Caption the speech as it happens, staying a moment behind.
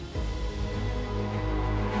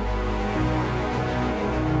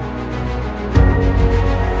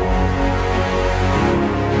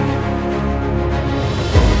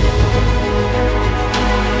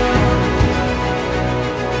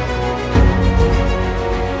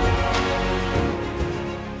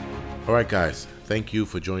right, guys. Thank you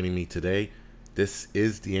for joining me today. This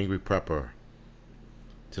is The Angry Prepper.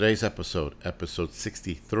 Today's episode, episode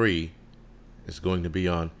 63, is going to be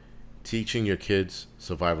on teaching your kids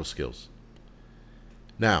survival skills.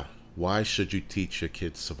 Now, why should you teach your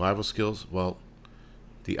kids survival skills? Well,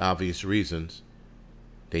 the obvious reasons: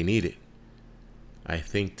 they need it. I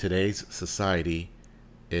think today's society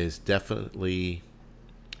is definitely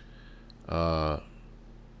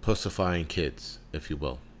pussifying kids, if you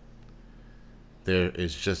will. There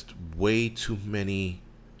is just way too many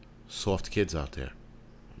soft kids out there.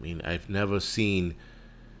 I mean, I've never seen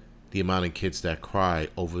the amount of kids that cry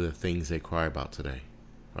over the things they cry about today,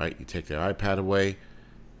 right? You take their iPad away,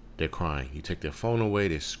 they're crying. You take their phone away,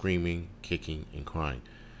 they're screaming, kicking, and crying.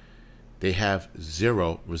 They have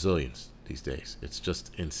zero resilience these days. It's just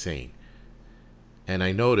insane. And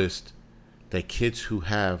I noticed that kids who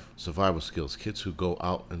have survival skills, kids who go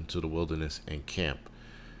out into the wilderness and camp,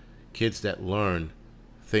 kids that learn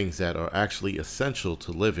things that are actually essential to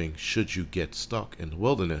living should you get stuck in the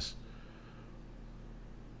wilderness,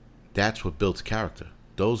 that's what builds character.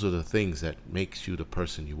 Those are the things that makes you the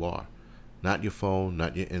person you are. Not your phone,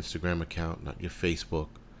 not your Instagram account, not your Facebook.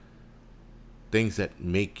 Things that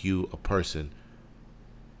make you a person,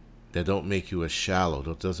 that don't make you as shallow,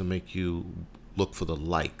 that doesn't make you look for the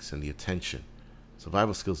likes and the attention.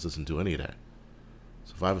 Survival skills doesn't do any of that.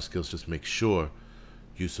 Survival skills just make sure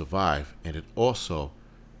you survive, and it also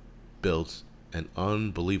builds an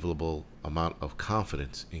unbelievable amount of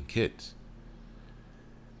confidence in kids.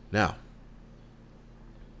 Now,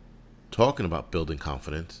 talking about building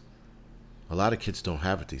confidence, a lot of kids don't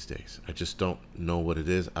have it these days. I just don't know what it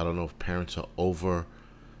is. I don't know if parents are overly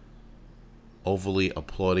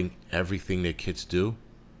applauding everything their kids do,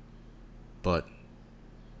 but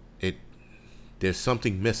there's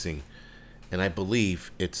something missing, and I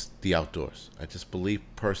believe it's the outdoors. I just believe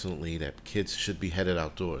personally that kids should be headed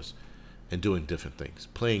outdoors and doing different things,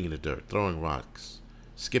 playing in the dirt, throwing rocks,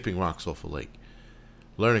 skipping rocks off a lake,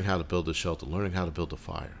 learning how to build a shelter, learning how to build a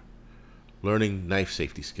fire, learning knife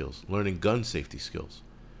safety skills, learning gun safety skills,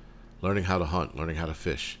 learning how to hunt, learning how to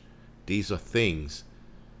fish. These are things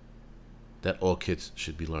that all kids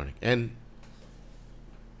should be learning. And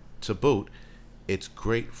to boot, it's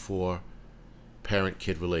great for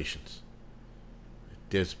parent-kid relations.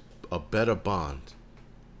 There's a better bond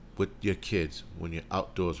with your kids when you're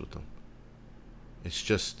outdoors with them. It's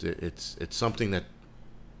just, it's something that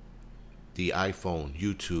the iPhone,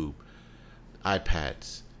 YouTube,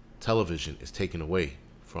 iPads, television is taking away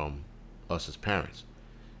from us as parents.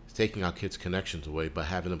 It's taking our kids' connections away by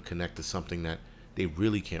having them connect to something that they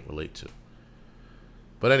really can't relate to.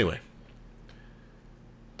 But anyway,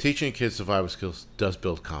 teaching kids survival skills does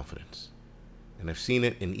build confidence. And I've seen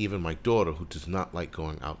it in even my daughter, who does not like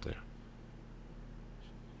going out there.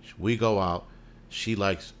 We go out, she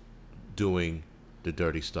likes doing the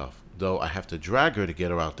dirty stuff. Though I have to drag her to get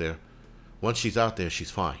her out there. Once she's out there, she's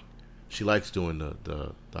fine. She likes doing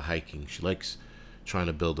the hiking. She likes trying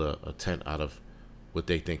to build a tent out of what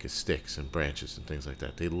they think is sticks and branches and things like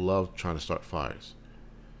that. They love trying to start fires.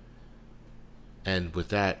 And with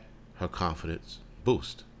that, her confidence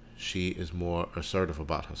boosts. She is more assertive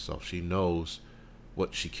about herself. She knows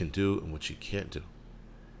what she can do and what she can't do.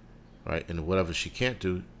 Right? And whatever she can't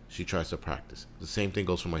do, she tries to practice. The same thing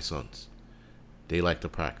goes for my sons. They like to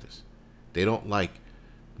practice. They don't like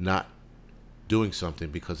not doing something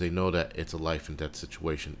because they know that it's a life and death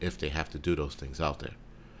situation if they have to do those things out there.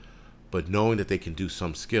 But knowing that they can do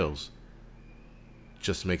some skills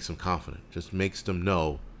just makes them confident. Just makes them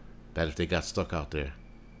know that if they got stuck out there,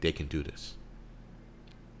 they can do this.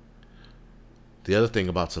 The other thing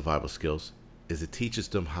about survival skills is it teaches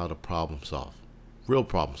them how to problem solve. Real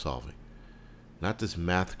problem solving. Not this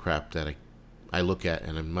math crap that I look at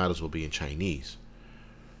and it might as well be in Chinese.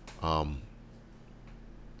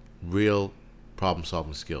 Real problem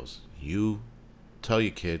solving skills. You tell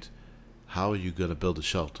your kids, how are you going to build a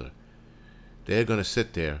shelter? They're going to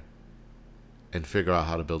sit there and figure out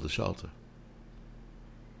how to build a shelter.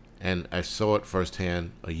 And I saw it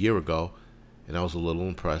firsthand a year ago, and I was a little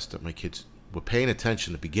impressed that my kids were paying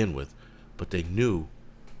attention to begin with, but they knew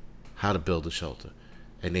how to build a shelter.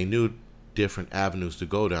 And they knew different avenues to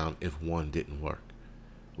go down if one didn't work,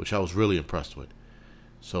 which I was really impressed with.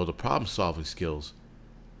 So the problem solving skills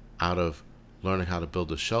out of learning how to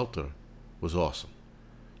build a shelter was awesome.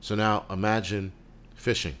 So now imagine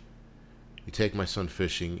fishing. You take my son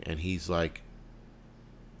fishing and he's like,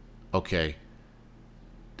 okay,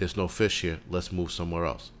 there's no fish here, let's move somewhere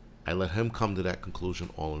else. I let him come to that conclusion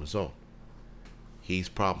all on his own. He's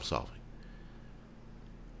problem solving.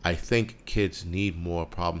 I think kids need more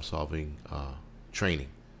problem solving training.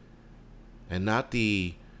 And not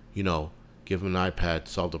the, give him an iPad,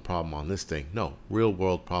 solve the problem on this thing. No, real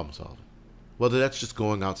world problem solving. Whether that's just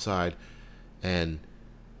going outside and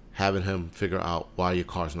having him figure out why your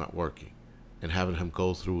car's not working, and having him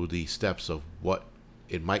go through the steps of what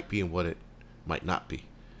it might be and what it might not be.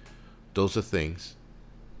 Those are things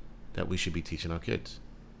that we should be teaching our kids,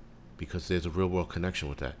 because there's a real world connection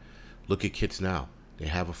with that. Look at kids now. They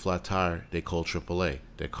have a flat tire, they call AAA.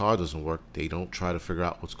 Their car doesn't work, they don't try to figure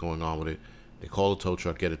out what's going on with it. They call a tow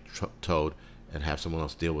truck, get it towed, and have someone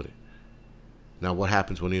else deal with it. Now, what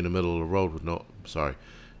happens when you're in the middle of the road with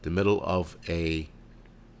the middle of a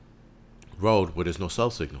road where there's no cell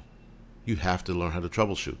signal? You have to learn how to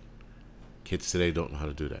troubleshoot. Kids today don't know how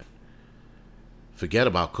to do that. Forget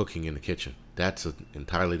about cooking in the kitchen. That's an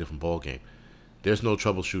entirely different ballgame. There's no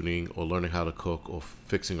troubleshooting or learning how to cook or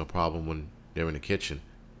fixing a problem when they're in the kitchen.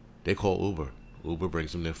 They call Uber. Uber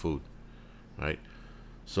brings them their food, right?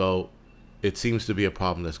 So it seems to be a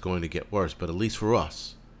problem that's going to get worse, but at least for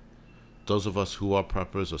us, those of us who are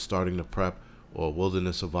preppers or starting to prep, or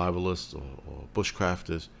wilderness survivalists or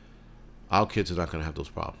bushcrafters, our kids are not going to have those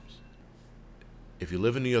problems. If you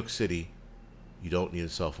live in New York City, you don't need a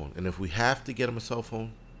cell phone. And if we have to get them a cell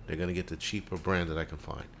phone, they're going to get the cheaper brand that I can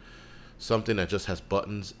find. Something that just has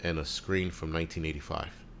buttons and a screen from 1985.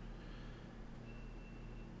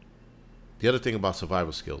 The other thing about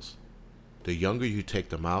survival skills, the younger you take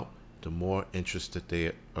them out, the more interested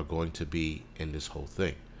they are going to be in this whole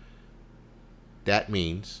thing. That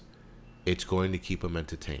means it's going to keep them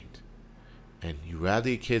entertained. And you rather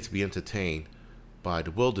your kids be entertained by the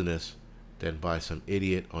wilderness than by some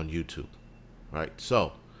idiot on YouTube, right?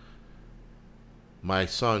 So, my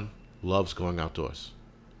son loves going outdoors,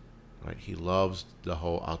 right? He loves the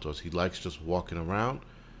whole outdoors. He likes just walking around.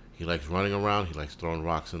 He likes running around. He likes throwing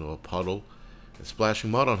rocks into a puddle and splashing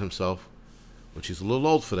mud on himself, which he's a little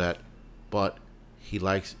old for that, but he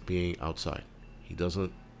likes being outside. He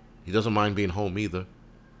doesn't mind being home either,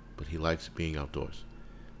 but he likes being outdoors.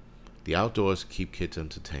 The outdoors keep kids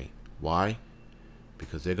entertained. Why?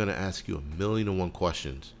 Because they're going to ask you 1,000,001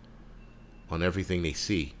 questions on everything they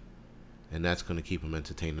see, and that's going to keep them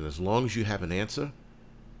entertained. And as long as you have an answer,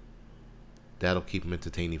 that'll keep them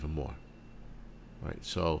entertained even more, right?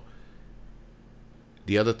 So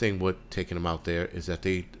the other thing with taking them out there is that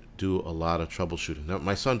they do a lot of troubleshooting. Now,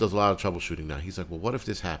 my son does a lot of troubleshooting now. He's like, well, what if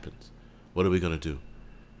this happens? What are we going to do?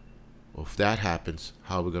 Well, if that happens,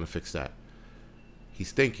 how are we going to fix that?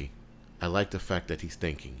 He's thinking. I like the fact that he's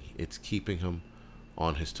thinking. It's keeping him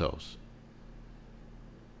on his toes.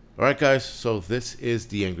 All right, guys. So this is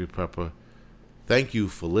The Angry Prepper. Thank you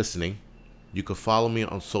for listening. You can follow me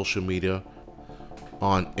on social media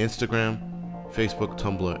on Instagram, Facebook,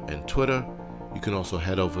 Tumblr, and Twitter. You can also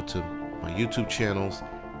head over to my YouTube channels,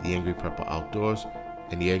 The Angry Prepper Outdoors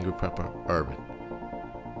and The Angry Prepper Urban.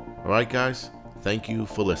 All right, guys. Thank you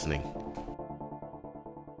for listening.